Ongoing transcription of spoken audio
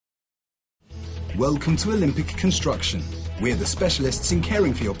Welcome to Olympic Construction. We're the specialists in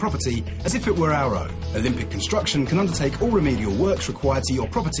caring for your property as if it were our own. Olympic Construction can undertake all remedial works required to your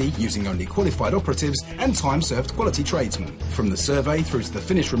property using only qualified operatives and time-served quality tradesmen. From the survey through to the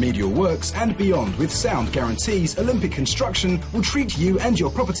finished remedial works and beyond, with sound guarantees, Olympic Construction will treat you and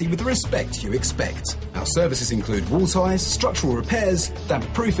your property with the respect you expect. Our services include wall ties, structural repairs,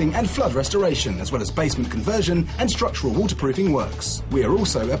 damp proofing and flood restoration, as well as basement conversion and structural waterproofing works. We are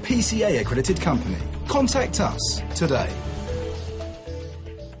also a PCA accredited company. Contact us today.